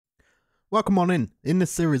Welcome on in. In this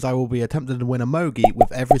series I will be attempting to win a mogi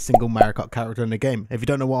with every single Mario Kart character in the game. If you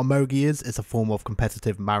don't know what a mogi is, it's a form of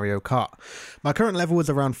competitive Mario Kart. My current level is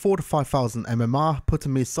around 4,000 to 5,000 MMR,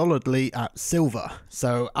 putting me solidly at silver.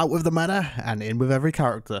 So out with the mana and in with every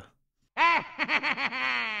character.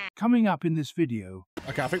 Coming up in this video.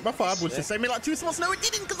 Okay, I think my fab was to save me like 2 spots. No, it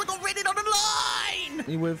didn't because I got red on the line!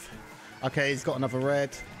 He with... Okay, he's got another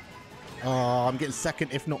red. Oh, I'm getting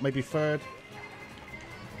second, if not maybe third.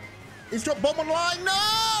 He's dropped bomb online.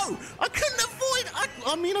 No! I couldn't avoid.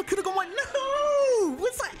 I mean, I could have gone like, no!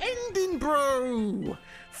 What's that ending, bro?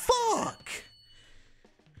 Fuck!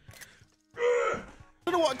 I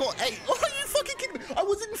don't know what I got. 8. Oh, you fucking kidding me? I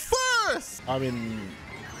was in first! I mean,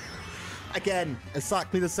 again,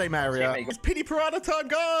 exactly the same area. It's Petey Piranha time,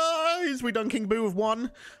 guys! We done King Boo with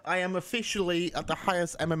 1. I am officially at the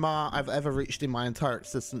highest MMR I've ever reached in my entire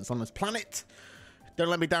existence on this planet. Don't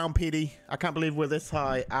let me down, Petey. I can't believe we're this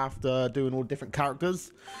high after doing all different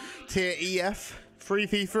characters. Tier EF,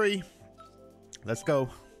 3v3. Let's go.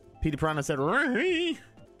 Petey Piranha said, Ree!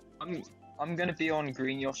 I'm gonna be on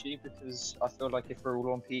green Yoshi because I feel like if we're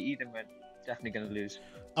all on Petey, then we're definitely gonna lose.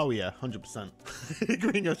 Oh yeah, 100%.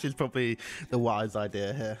 Green Yoshi is probably the wise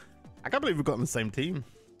idea here. I can't believe we've got on the same team.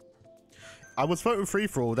 I was voting free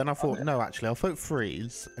for all, then I thought, no, actually, I'll vote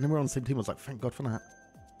freeze. And then we're on the same team. I was like, thank God for that.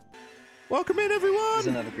 Welcome in, everyone! There's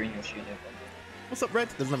another green Yoshi in here. What's up, Red?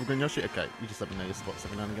 There's another green Yoshi? Okay, you just let me know your spots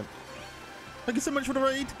every now and again. Thank you so much for the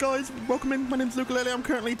raid, guys. Welcome in. My name's Lugalele. I'm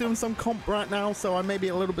currently doing some comp right now, so I may be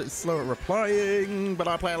a little bit slow at replying, but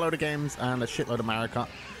I play a load of games and a shitload of Mario Kart.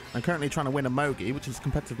 I'm currently trying to win a mogi, which is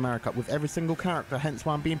competitive Mario Kart, with every single character, hence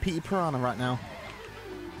why I'm being Petey Piranha right now.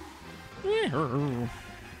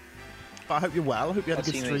 But I hope you're well. I hope you had a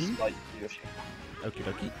good stream. Like Yoshi. Okie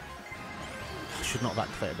dokie. I should not have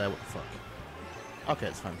activated there. What the fuck? Okay,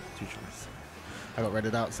 it's fine. 2 tries. I got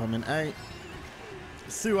redded out, so I'm in 8.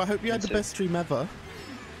 Sue, I hope you had the best stream ever.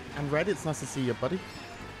 And Red, it's nice to see you, buddy.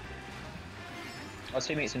 Our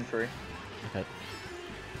teammates in 3. Okay.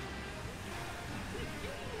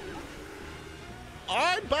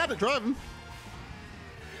 I'm bad at driving.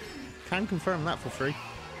 Can confirm that for free.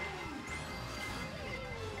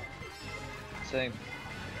 Same.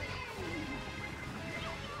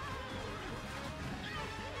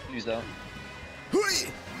 Use that.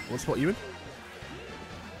 What spot you in?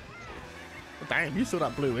 Oh, damn, you saw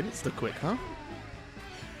that blue insta quick, huh?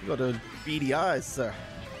 You got those beady eyes, sir.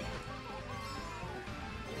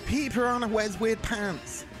 Petey Piranha wears weird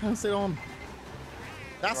pants. How's it on?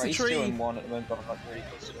 That's a tree. He's still in 1 at the moment, but I'm like really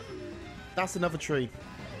close to it. That's another tree.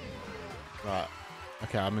 Right.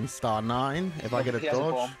 Okay, I'm in star 9. If I get a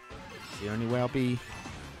dodge, it's the only way I'll be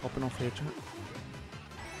hopping off here, chat.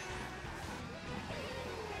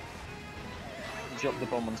 Drop the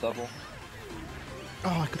bomb on double.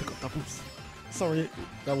 Oh, I could have got doubles. Sorry,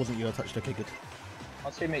 that wasn't you. I touched. Okay, good.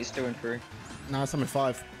 Our teammate's still in 3. No, I'm in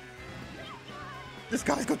 5. This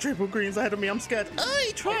guy's got triple greens ahead of me. I'm scared. Oh,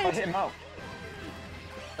 he tried. I hit him out.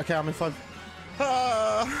 Okay, I'm in 5.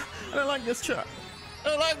 Ah, I don't like this, chat. I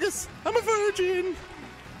don't like this. I'm a virgin.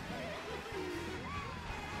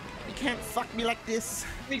 You can't fuck me like this.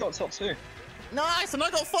 We got top 2. Nice, and I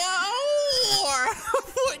got 4. I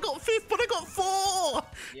thought I got 5th, but I got 4.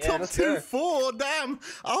 Yeah, top 2, 4. Damn.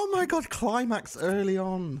 Oh my god, climax early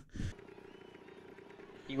on.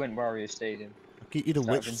 He went Wario Stadium. Get you the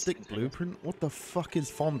witch stick blueprint. What the fuck is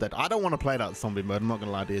Farm Dead? I don't want to play that zombie mode. I'm not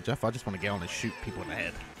gonna lie to you, Jeff. I just want to get on and shoot people in the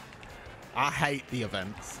head. I hate the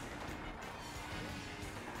events.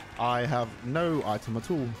 I have no item at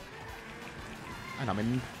all, and I'm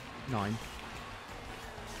in 9.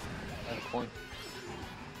 Coin.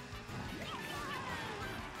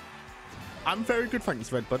 I'm very good,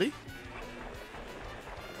 thanks, Red Buddy.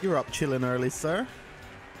 You're up chilling early, sir.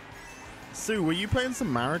 Sue, were you playing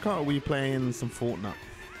some Mario Kart or were you playing some Fortnite?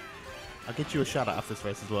 I'll get you a shout out after this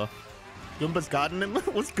race as well. Goomba's guarding him.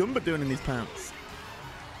 What's Goomba doing in these pants?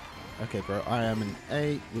 Okay, bro. I am in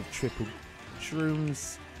 8 with triple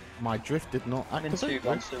shrooms. My drift did not activate. I'm in 2.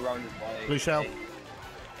 I'm surrounded by Blue shell. 8.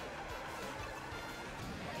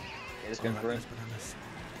 It's going through.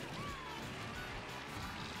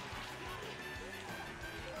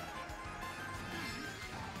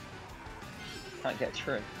 Can't get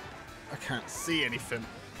through. I can't see anything.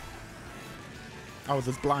 I was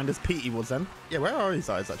as blind as Petey was then. Yeah, where are his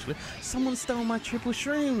eyes actually? Someone stole my triple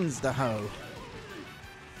shrooms, the hoe.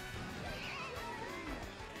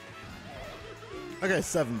 Okay,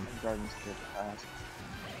 7.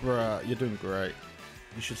 Bruh, you're doing great.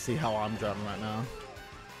 You should see how I'm driving right now.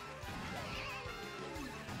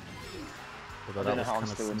 I don't know how I'm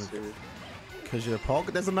still in 2. Because you're a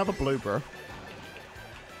pog. There's another blue, bro.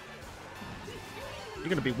 You're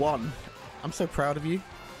gonna be one. I'm so proud of you.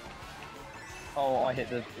 Oh, I hit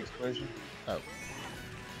the explosion. Oh.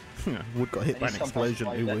 Wood got hit by an explosion.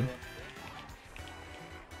 Ooh.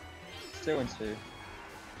 Still in 2.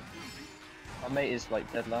 My mate is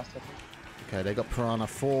like dead last, I think. Okay, they got Piranha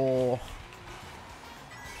 4.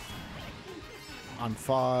 I'm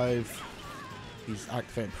 5. He's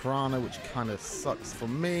activating Piranha, which kind of sucks for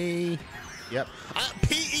me. Yep.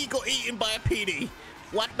 Petey got eaten by a Petey.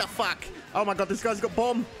 What the fuck? Oh my god, this guy's got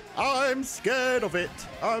bomb. I'm scared of it.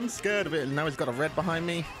 I'm scared of it. And now he's got a red behind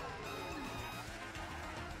me.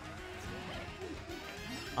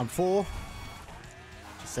 I'm 4.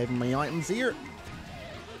 Just saving my items here.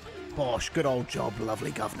 Bosh, good old job,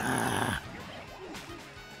 lovely governor.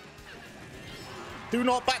 Do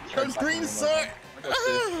not back those greens, sir.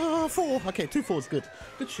 4. Okay, 2 4s, good.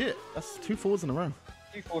 Good shit. That's 2 4s in a row.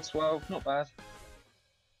 2 4 12, not bad.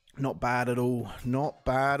 Not bad at all. Not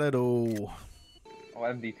bad at all. Oh,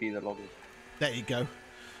 MVP the lobby. There you go.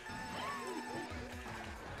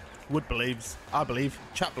 Wood believes. I believe.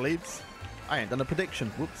 Chat believes. I ain't done a prediction.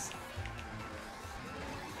 Whoops.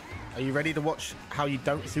 Are you ready to watch how you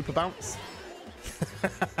don't super bounce?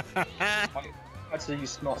 I'd say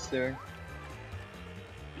use smart steering.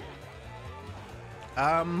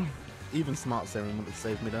 Even smart steering wouldn't have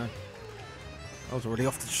saved me though. I was already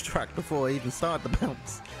off the track before I even started the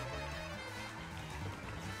bounce.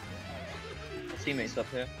 My teammates up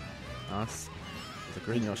here. Nice. It's a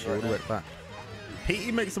green Yoshi all the way back.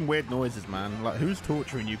 Petey makes some weird noises, man. Like, who's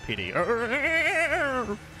torturing you, Petey?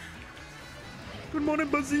 Good morning,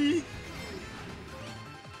 Buzzy.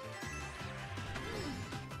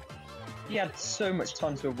 He had so much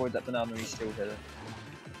time to avoid that banana and he still did it.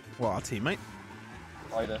 What, our teammate?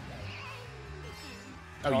 Either.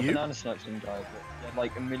 Oh, you? Banana snipes some guy, but he had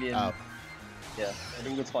like a million. Oh. Yeah, and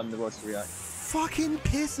all the time in the world to react. Fucking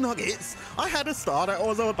piss nuggets! I had a star that I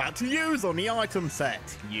was about to use on the item set.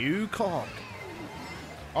 You cock.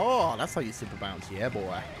 Oh, that's how you super bounce. Yeah,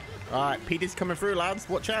 boy. Alright, Petey's coming through, lads.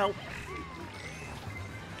 Watch out.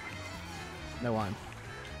 No, I'm.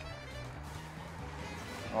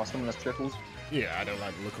 Oh, someone has triples. Yeah, I don't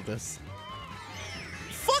like the look of this.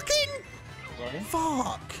 Fucking! Right.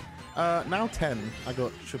 Fuck! Now 10. I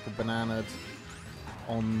got triple bananaed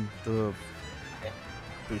on the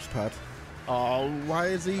boost pad. Oh, why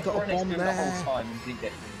has he got a bomb there? The whole time and didn't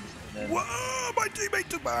get things, and then... Whoa, my teammate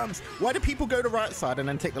took bombs! Why do people go to right side and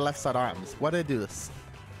then take the left side items? Why do they do this?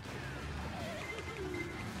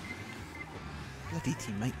 Bloody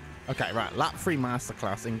teammate. Okay, right. Lap 3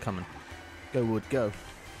 masterclass incoming. Go, Wood, go.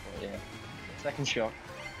 Oh, yeah. Second shot.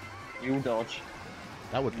 You'll dodge.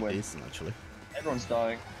 That would be decent, actually. Everyone's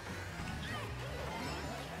dying.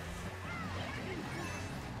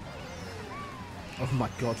 Oh my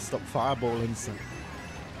god, stop fireballing, son.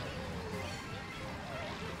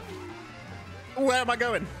 Where am I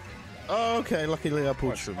going? Okay, luckily I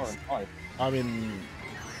pulled shrooms. I mean,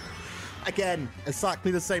 again,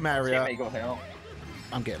 exactly the same area.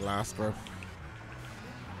 I'm getting last, bro.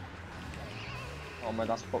 Oh, my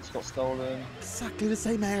last box got stolen. Exactly the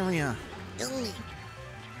same area.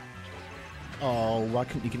 Oh, why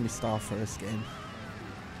couldn't you give me star first game?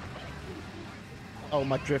 Oh,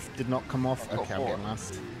 my drift did not come off. Okay, I'm getting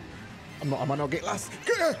last. I might not get last.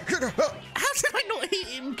 How did I not hit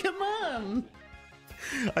him? Come on.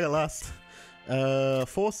 I got last.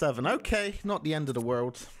 4-7. Okay, not the end of the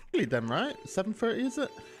world. Really then, right? 7:30, is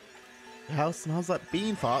it? How smells like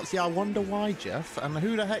bean farts? Yeah, I wonder why, Jeff. And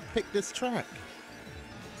who the heck picked this track?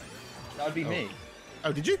 That would be me.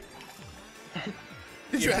 Oh, did you?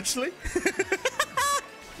 Did you actually?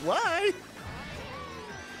 Why?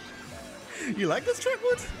 You like this track,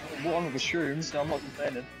 Wood? One with the shrooms, so I'm not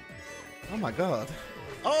complaining. Oh my god.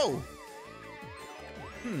 Oh!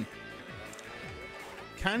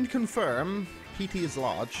 Can confirm PT is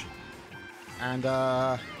large. And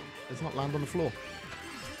does not land on the floor.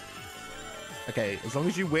 Okay, as long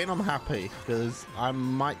as you win, I'm happy. Because I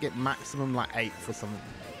might get maximum like 8 for something.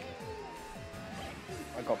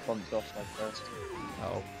 I got bumped off my first.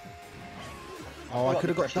 Oh. Oh, I could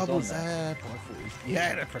have got doubles there.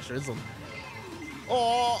 Yeah, the pressure is on.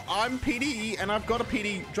 Oh, I'm PD, and I've got a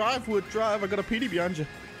PD. Drive, Wood, drive. I got a PD behind you.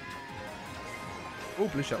 Oh,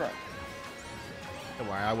 blue shot. Right. Don't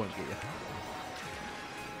worry, I won't get you.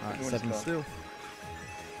 Alright, 7 still.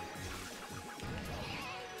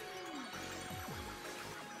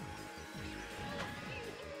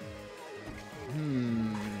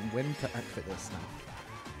 When to activate this now?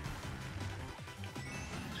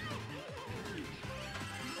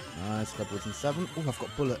 Nice, doubles in 7. Oh, I've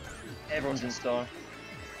got bullet. Everyone's in star.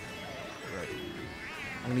 Great.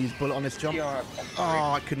 I'm gonna use bullet on this jump. Oh,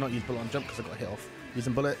 I could not use bullet on jump because I got hit off.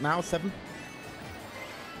 Using bullet now, 7.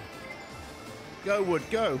 Go, Wood,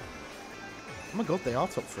 go. Oh my god, they are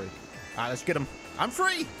top 3. Alright, let's get them. I'm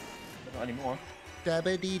free! Not anymore.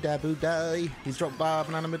 Dabba-dee-daboo-die. He's dropped bar,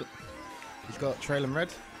 banana middle. He's got trail and red.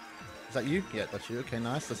 Is that you? Yeah, that's you. Okay,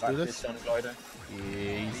 nice. Let's do this.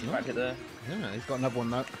 Yeah, he's back it there. Yeah, he's got another one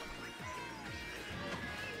though.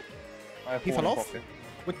 He He fell off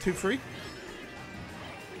with 2 free.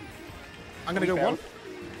 I'm gonna go failed. 1.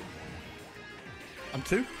 I'm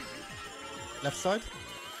 2. Left side.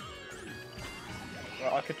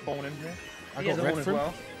 Well, I could spawn him here. I He got has a red horn as for him.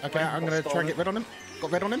 well. Okay, I'm gonna try and get red on him.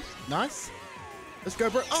 Got red on him. Nice. Let's go,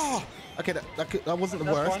 bro. Oh, okay, that wasn't the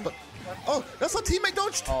That's worst, fine. but oh, that's our teammate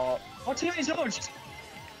dodged. Our teammate's dodged.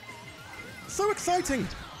 So exciting.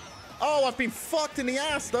 Oh, I've been fucked in the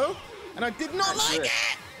ass though, and I did not like it.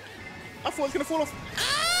 I thought it was gonna fall off.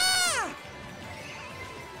 Ah!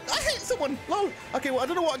 I hit someone. Low. Okay, well I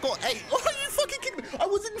don't know what I got. 8. Oh, are you fucking kidding me? I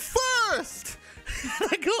was in first.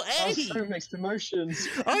 I got 8. So mixed emotions.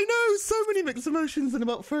 I know, so many mixed emotions in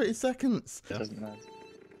about 30 seconds. It doesn't matter.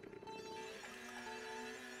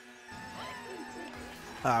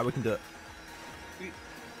 Ah, we can do it.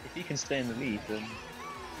 If you can stay in the lead, then you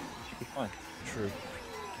should be fine. True.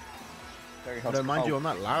 Very hard. Although, mind you, on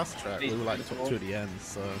that last track, we were like top 2 at the end,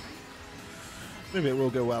 so maybe it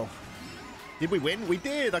will go well. Did we win? We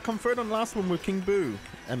did! I come third on the last one with King Boo,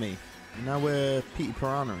 Emmy. And now we're Petey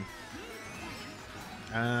Piranha.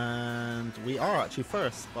 And we are actually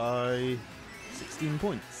first by 16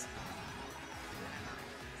 points.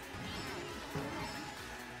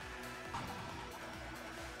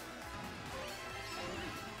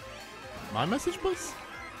 My message, boys?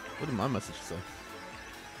 What did my message say?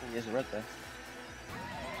 Oh, he has a red there.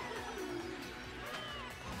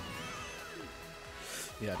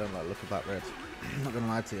 Yeah, I don't like the look of that red. I'm not gonna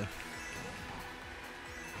lie to you. You're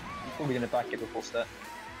probably going to back it before step.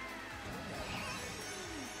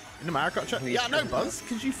 In the Mario Kart chat? Yeah, I know, Buzz,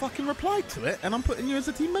 because you fucking replied to it, and I'm putting you as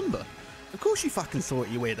a team member. Of course you fucking saw it,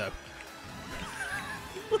 you weirdo.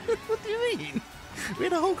 What do you mean? We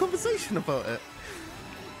had a whole conversation about it.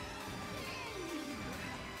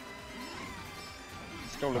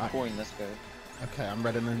 Stole a coin, let's go. Okay, I'm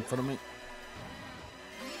red in front of me.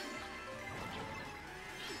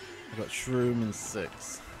 I've got Shroom in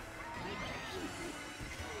 6.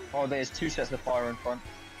 Oh, there's 2 sets of fire in front.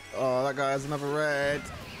 Oh, that guy has another red.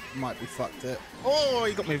 Might be fucked it. Oh,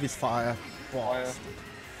 he got me with his fire. Fire. Bastard.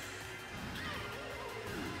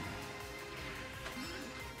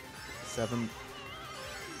 7.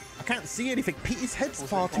 I can't see anything. Pete's head's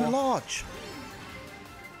far too large.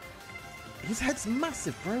 His head's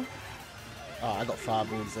massive, bro. Oh, I got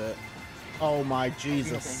fireballs there. Oh my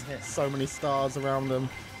Jesus. So many stars around them.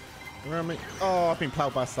 Around me. Oh, I've been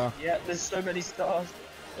plowed by a star. Yeah, there's so many stars.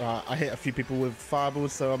 I hit a few people with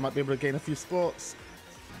fireballs, so I might be able to gain a few spots.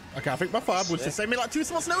 Okay, I think my fireballs just saved me like 2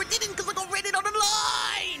 spots. No, it didn't, because I got raided on the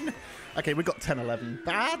line! Okay, we got 10-11.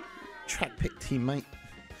 Bad track pick, teammate.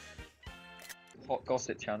 Hot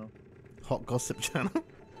gossip channel. Hot gossip channel.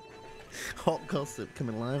 Hot gossip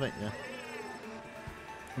coming live, ain't ya?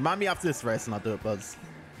 Remind me after this race and I'll do it, Buzz.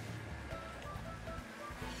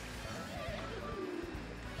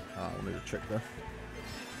 Oh, I wanted a trick there.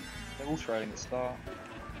 They're all trading the star.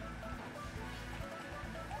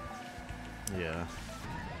 Yeah.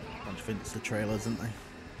 Bunch of Insta trailers, aren't they?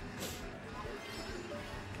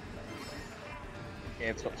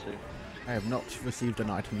 Yeah, top 2. I have not received an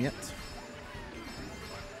item yet.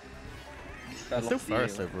 I'm still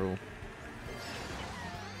first overall.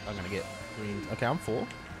 I'm gonna get green. Okay, I'm 4.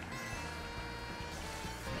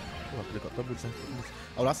 Oh, I could have got doubles then.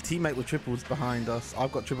 Oh, that's teammate with triples behind us.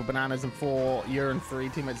 I've got triple bananas in 4. You're in 3.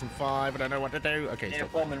 Teammates in 5. I don't know what to do. Okay, yeah,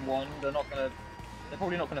 stop. bomb in 1. They're not gonna. They're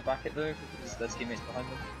probably not gonna back it though because there's teammates behind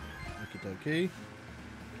them. Okie dokie.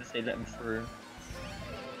 Unless they let them through.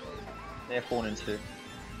 They're 4 and 2.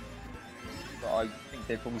 But I think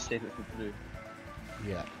they'd probably save it for blue.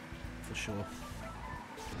 Yeah, for sure.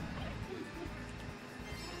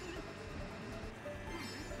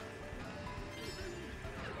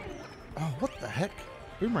 Oh, what the heck?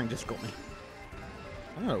 Boomerang just got me.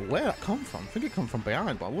 I don't know where that come from. I think it come from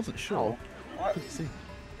behind, but I wasn't sure. Oh, I couldn't see.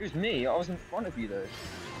 It was me. I was in front of you though.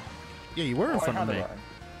 Yeah, you were in front of me. Right.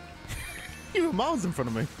 You were miles in front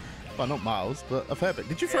of me. Well, not miles, but a fair bit.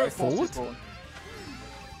 Did you throw it forward?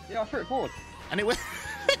 Yeah, I threw it forward. And it went,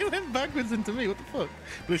 it went backwards into me. What the fuck?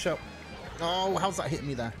 Blue shell. Oh, how's that hitting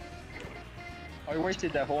me there? I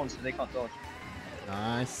wasted their horns so they can't dodge.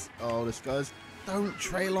 Nice. Oh, this guy's... Don't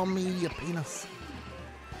trail on me, you penis.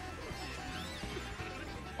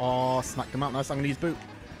 Oh, smacked him out. Nice. I'm going to use boot.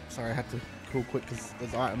 Sorry, I had to call quick because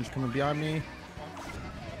there's items coming behind me.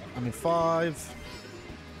 I'm in 5.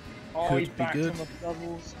 Oh, Could he's be back good. on the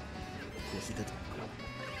doubles. Of course he did.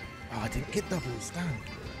 Oh, I didn't get doubles, damn.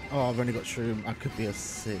 Oh, I've only got shroom. I could be a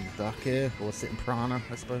sitting duck here, or a sitting piranha,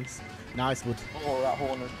 I suppose. Nice wood. Oh, that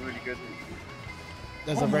horn was really good.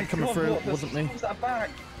 There's a red coming through, it wasn't me. What's that back?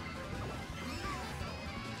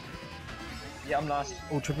 Yeah, I'm last.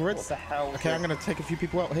 Oh, triple reds. What the hell? Okay, I'm going to take a few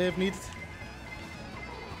people out here if needed.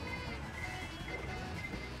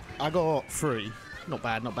 I got 3. Not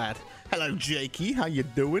bad, not bad. Hello, Jakey. How you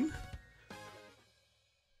doing?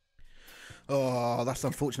 Oh, that's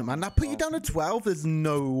unfortunate, man. That put you down to 12? There's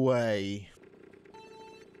no way.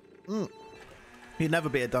 You'd never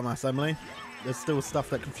be a dumbass, Emily. There's still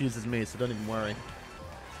stuff that confuses me, so don't even worry.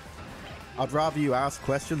 I'd rather you ask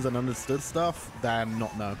questions and understood stuff than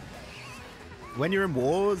not know. When you're in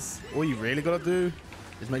wars, all you really gotta do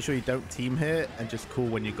is make sure you don't team hit and just call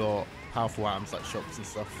when you got powerful items like shocks and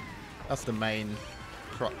stuff. That's the main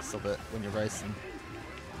crux of it when you're racing.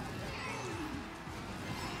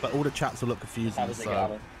 But all the chats will look confusing,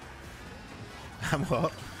 so... And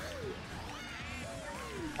what?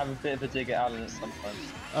 Have a bit of a dig at Alan sometimes.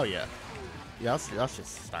 Oh yeah. Yeah, that's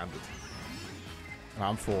just standard. And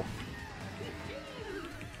I'm 4.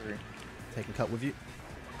 3. Taking cut with you.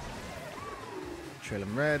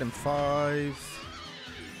 Trailing red and 5.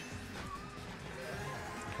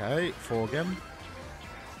 Okay, 4 again.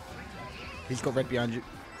 He's got red behind you.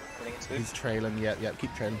 He's trailing, yeah,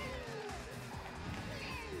 keep trailing.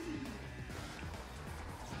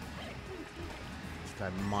 This guy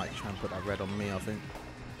might try and put that red on me, I think.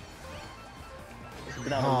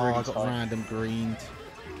 Oh, I got random greened.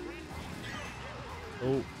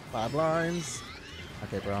 Oh, bad lines.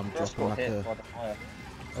 Okay, bro, I'm dropping like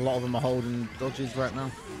a lot of them are holding dodges right now.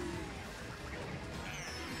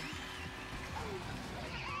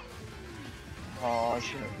 Oh, I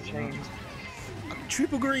should have changed.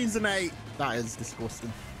 Triple greens and 8. That is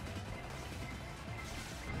disgusting.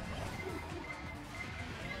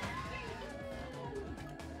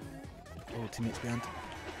 Oh, teammates behind.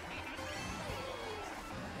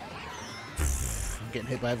 I'm getting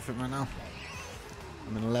hit by everything right now.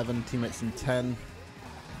 I'm in 11, teammates in 10.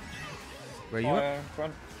 Where are you at?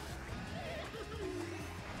 Front.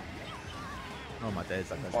 Oh my days,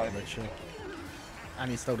 that guy's got a red shirt.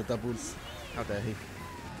 And he stole the doubles. How dare he?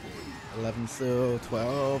 11 still,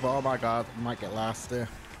 12. Oh my god, might get last there.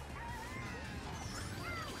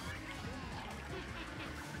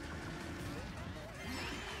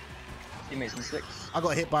 Teammates in 6. I got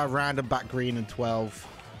hit by a random back green in 12.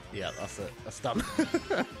 Yeah, that's it. That's done.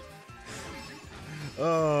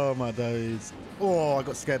 Oh my days. Oh, I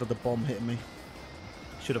got scared of the bomb hitting me.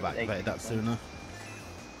 Should have activated that sooner.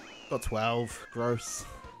 Got 12. Gross.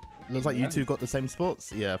 Looks like you two got the same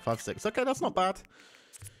spots. Yeah, 5, 6. Okay, that's not bad.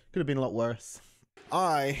 Could have been a lot worse.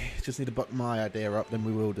 I just need to buck my idea up, then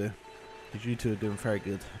we will do. Because you two are doing very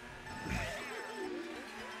good.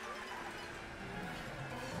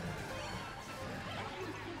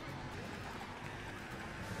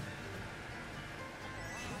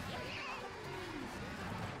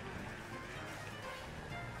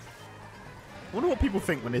 I wonder what people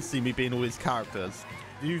think when they see me being all these characters.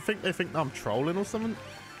 Do you think they think I'm trolling or something?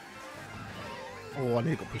 Oh, I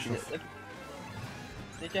need to get pushed off.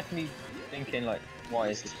 They're definitely thinking, like, why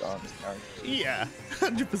is this guy on this character? Yeah,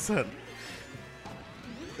 100%.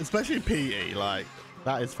 Especially Petey, like,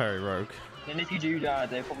 that is very rogue. And if you do that,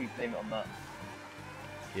 they'll probably blame it on that.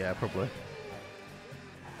 Yeah, probably.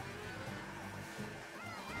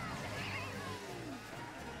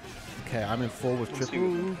 Okay, I'm in 4 with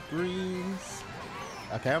triple greens.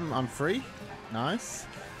 Okay, I'm free. Nice.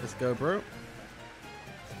 Let's go, bro.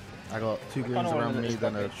 I got 2 greens around me,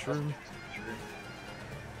 then a shroom.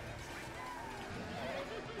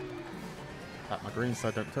 Tap my green so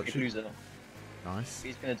I don't touch you. Nice.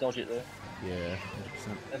 He's gonna dodge it though. Yeah,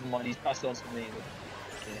 100%. Never mind, he's passed it on to me.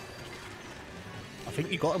 Yeah. I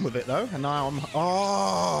think you got him with it though, and now I'm.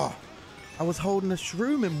 Oh! I was holding a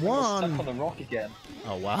shroom in 1. Stuck on the rock again.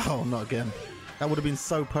 Oh wow, not again. That would have been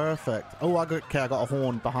so perfect. Oh, I got a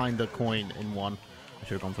horn behind the coin in 1. I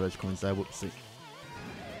should have gone for those coins there. Whoopsie.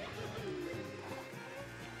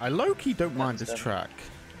 I low-key don't mind this track.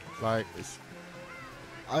 Like, it's...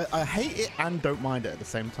 I hate it and don't mind it at the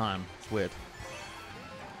same time. It's weird.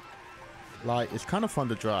 Like, it's kind of fun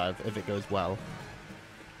to drive if it goes well.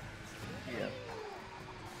 Yeah.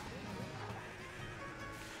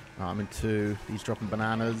 I'm in 2. He's dropping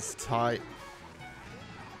bananas. Tight.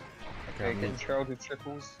 Okay, getting trailed with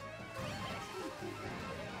triples.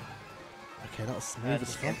 Okay, that was smooth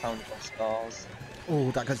as fuck. Pounded by stars.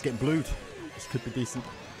 Oh, that guy's getting blued. This could be decent.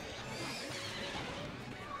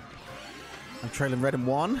 I'm trailing red in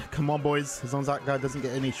 1. Come on, boys. As long as that guy doesn't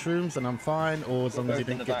get any shrooms, then I'm fine. Or as long as he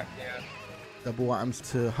didn't get double items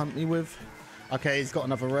to hunt me with. Okay, he's got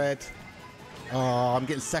another red. Oh, I'm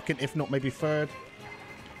getting second, if not maybe third.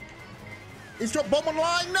 He's dropped bomb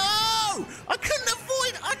online. No! I couldn't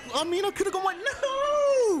avoid. I mean, I could have gone like,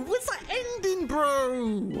 no! What's that ending,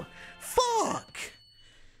 bro? Fuck!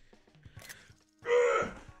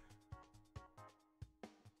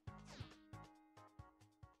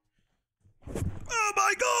 Oh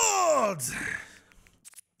my god!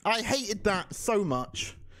 I hated that so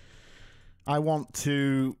much. I want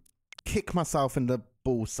to kick myself in the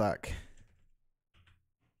ballsack.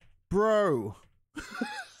 Bro.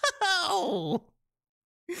 How?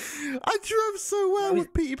 I drove so well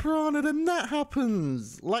with Petey Piranha, then that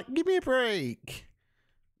happens. Like, give me a break.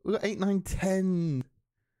 We got 8, 9, 10.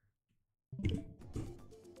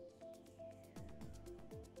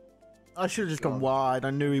 I should have just gone wide.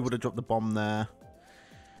 I knew he would have dropped the bomb there.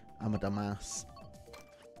 I'm a dumbass.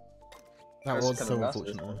 That was so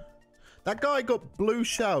unfortunate. That guy got blue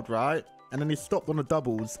shelled, right? And then he stopped on the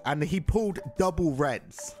doubles and he pulled double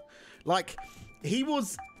reds. Like, he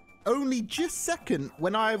was only just second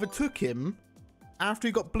when I overtook him after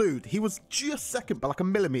he got blued. He was just second by like a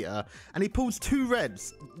millimeter and he pulls 2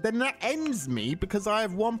 reds. Then that ends me because I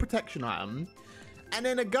have 1 protection item. And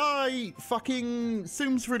then a guy fucking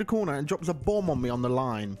zooms through the corner and drops a bomb on me on the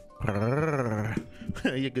line.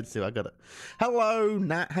 You're good, Sue. I got it. Hello,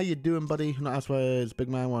 Nat. How you doing, buddy? Not asked where is Big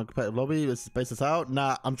Man want a competitive lobby. Let's space this out.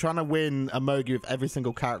 Nah, I'm trying to win a mogi with every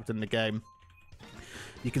single character in the game.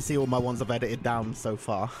 You can see all my ones I've edited down so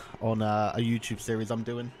far on a YouTube series I'm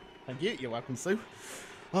doing. Thank you. You're welcome, Sue.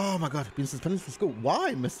 Oh my god, been suspended from school.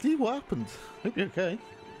 Why, Misty? What happened? Hope you're okay.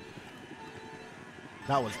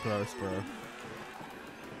 That was close, bro.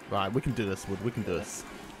 Right, we can do this, Wood. We can do this.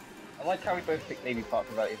 I like how we both picked Navy Park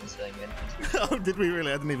without even saying anything. Oh, did we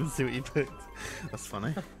really? I didn't even see what you picked. That's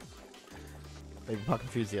funny. Navy Park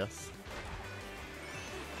enthusiast.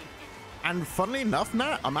 And funnily enough,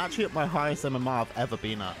 Nat, I'm actually at my highest MMR I've ever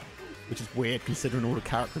been at, which is weird considering all the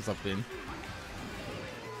characters I've been.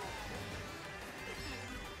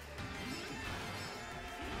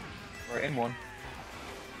 We're in 1.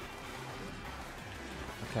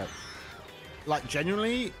 Okay. Like,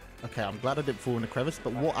 genuinely, okay, I'm glad I didn't fall in the crevice,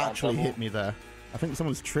 but what actually hit me there? I think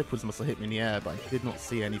someone's trippers must have hit me in the air, but I did not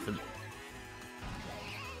see anything.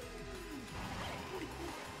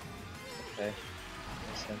 Okay.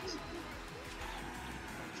 Makes sense.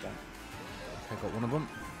 Okay, got one of them.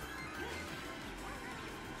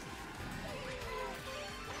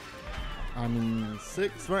 I'm in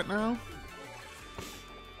 6 right now.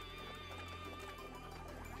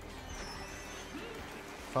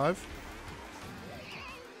 Five.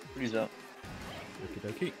 Who's up? Okie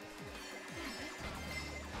dokie.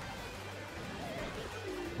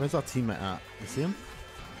 Where's our teammate at? You see him?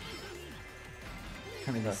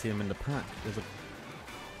 Can't even see him in the pack. There's a...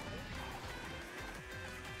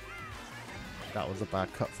 That was a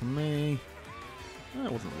bad cut for me. No,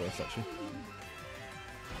 it wasn't the worst actually.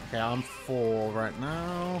 Okay, I'm 4 right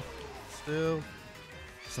now. Still.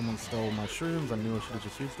 Someone stole my shrooms. I knew I should have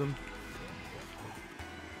just used them.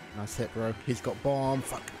 Nice hit, bro. He's got bomb.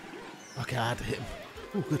 Fuck. Okay, I had to hit him.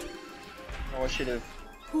 Oh, good. Oh, I should have.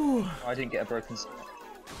 I didn't get a broken spot.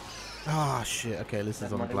 Ah, shit. Okay, this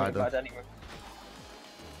is on the glider. Anyway.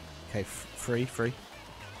 Okay, free.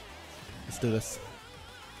 Let's do this.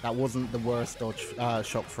 That wasn't the worst dodge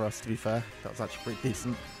shot for us, to be fair. That was actually pretty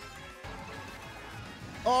decent.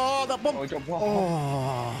 Oh, that bomb!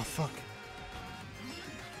 Oh, fuck.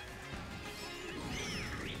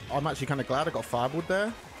 I'm actually kind of glad I got firewood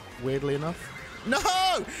there, weirdly enough. No!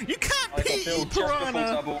 You can't Petey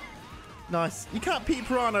Piranha! Nice. You can't Petey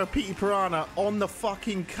Piranha on the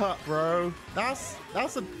fucking cut, bro. That's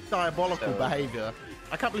a diabolical behavior.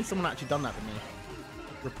 I can't believe someone actually done that to me.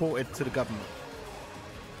 Reported to the government.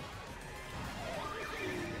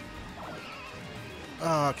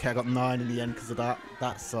 Oh, okay, I got 9 in the end because of that.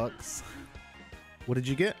 That sucks. What did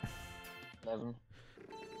you get? 11.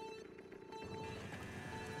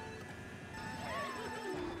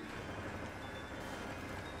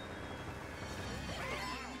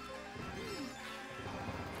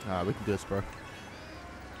 Alright, we can do this, bro.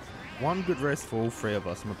 1 good race for all 3 of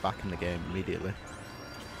us, and we're back in the game immediately.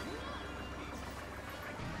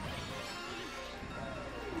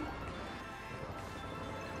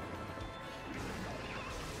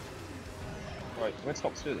 Right, we're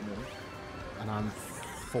top 2 at the moment. And I'm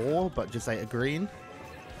 4, but just ate a green.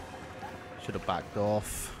 Should have backed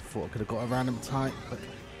off. Thought I could have got a random type, but...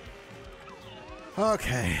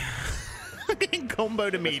 Okay. Getting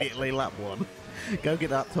comboed immediately, lap 1. Go get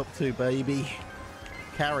that top 2, baby.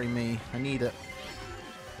 Carry me. I need it.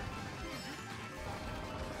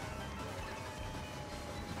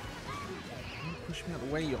 Don't push me out of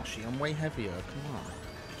the way, Yoshi. I'm way heavier. Come on.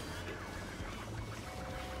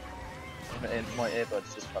 My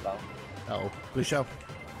earbuds just fell out. Oh, good show.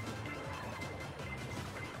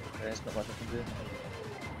 There's not much I can do.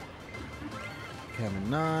 Camera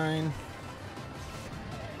 9.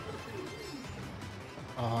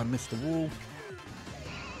 Oh, I missed the wall.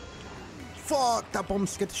 Fuck! That bomb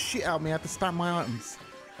scared the shit out of me. I had to stamp my items.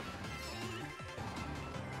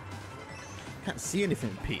 Can't see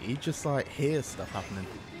anything, Petey. Just like hear stuff happening.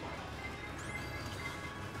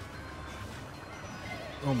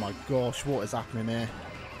 Oh my gosh, what is happening here?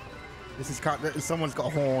 This is someone's got a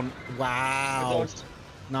horn. Wow.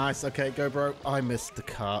 Nice. Okay, go, bro. I missed the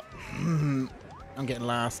cut. I'm getting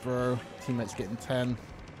last, bro. Teammates getting 10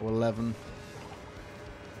 or 11.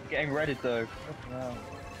 Getting ready though. Wow.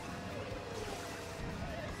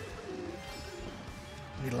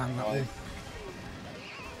 We land that one.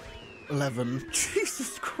 11.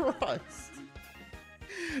 Jesus Christ.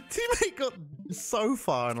 Teammate got so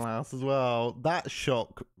far in last as well. That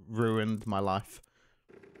shock ruined my life.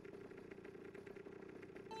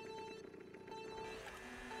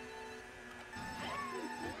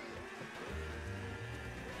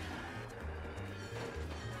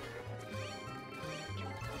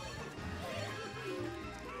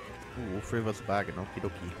 Ooh, all 3 of us are bagging. Okie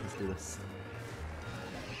dokie. Let's do this.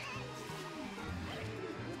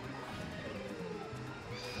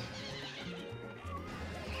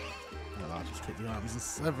 I'll just take the items in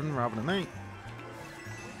 7 rather than 8.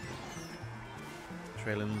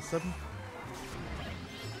 Trailing in 7.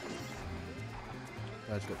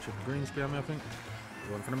 Guys got triple greens behind me, I think.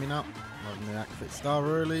 Go in front of me now. I'm going to activate star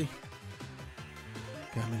early.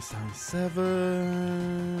 Gammy's down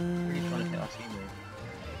 7. Are you trying to hit our team room?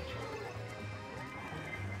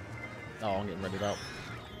 Oh, I'm getting readied out.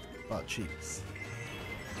 Butt cheeks.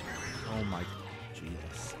 Oh my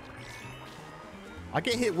Jesus. I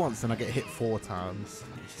get hit once and I get hit 4 times.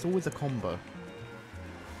 It's always a combo.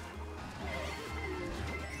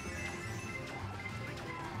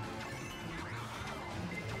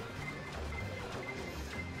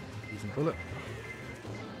 Using bullet.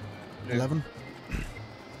 11.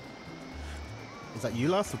 Is that you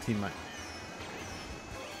last or teammate?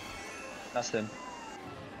 That's him.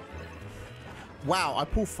 Wow, I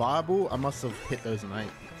pull fireball. I must have hit those in 8.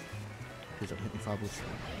 Please don't hit me fireballs.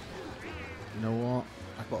 You know what?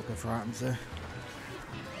 I've got to go for items there.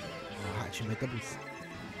 Oh, I actually made doubles.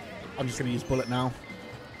 I'm just going to use bullet now.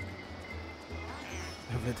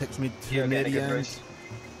 Hopefully it takes me to near the end.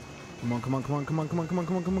 Come on, come on, come on, come on, come on, come on,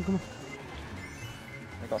 come on, come on, come on.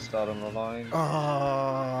 I got started on the line.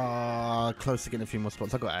 Ah, close to getting a few more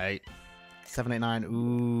spots. I got 8. 7, 8, 9.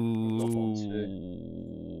 Ooh.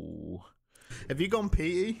 Have you gone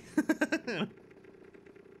Petey?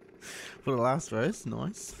 For the last race?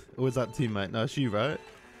 Nice. Or was that teammate? No, it's you, right?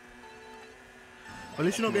 Well, at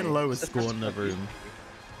least you're not getting lowest score in the room.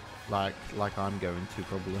 Like I'm going to,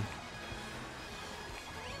 probably.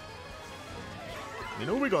 I mean,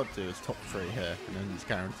 all we got to do is top 3 here, and then it's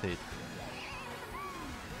guaranteed.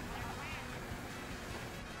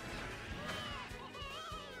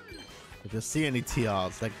 If you see any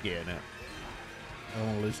TRs, they're getting it. I don't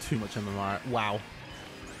want to lose too much MMR. Wow.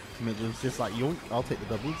 I mean, it was just like, yoink, I'll take the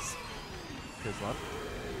doubles. Here's one.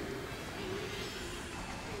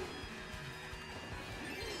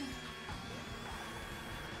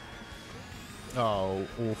 Oh,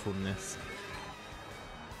 awfulness.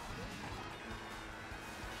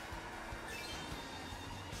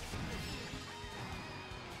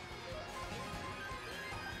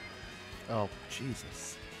 Oh,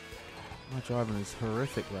 Jesus. My driving is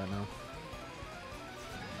horrific right now.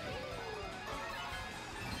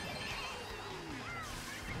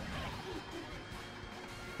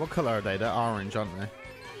 What colour are they? They're orange, aren't they?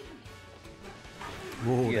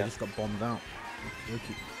 Whoa, yeah. They just got bombed out.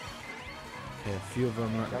 Okay, a few of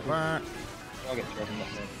them are at the back. I'll get thrown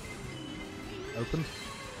back there. Open.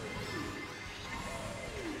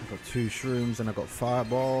 I've got 2 shrooms and I've got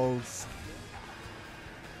fireballs.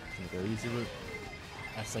 I'm gonna go easy route.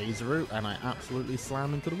 I say easy route and I absolutely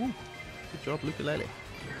slam into the wall. Good job, Luke-a-lele.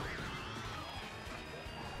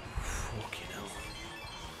 Fucking hell.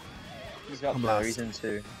 He's got berries in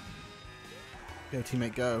 2. Go,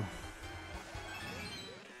 teammate, go.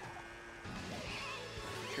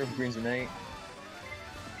 Triple greens in 8.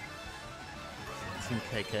 Team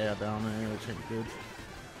KK are down there, which ain't good.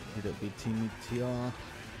 Need it be Team TR.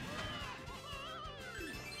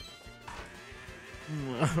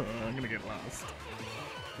 I'm gonna get last.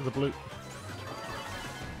 With a blue.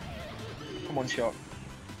 Come on, shot.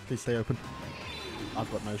 Please stay open.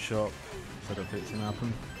 I've got no shot, so I don't think it's gonna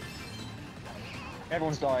happen.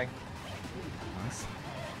 Everyone's dying. Nice.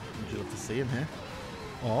 Would you love to see him here?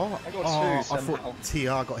 Oh, I got 2 I somehow. thought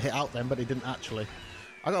TR got hit out then, but he didn't actually.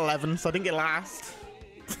 I got 11, so I didn't get last.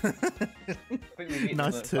 I think we beat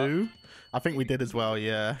Nice them at 2. I think we did as well,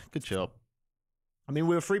 yeah. Good job. I mean,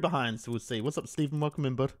 we were 3 behind, so we'll see. What's up, Stephen? Welcome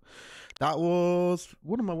in, bud. That was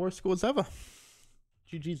one of my worst scores ever.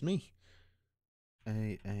 GG's me.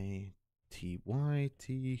 A-A-T-Y-T-K-K-T-Y.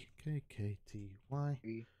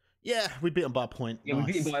 Yeah, we beat them by a point. Yeah, Nice.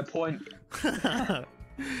 we beat them by a point. I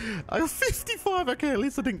got 55. Okay, at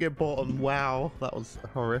least I didn't get bottom. Wow, that was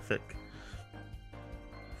horrific.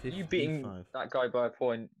 55. You beating that guy by a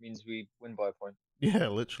point means we win by a point. Yeah,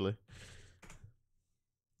 literally.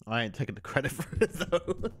 I ain't taking the credit for it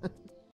though.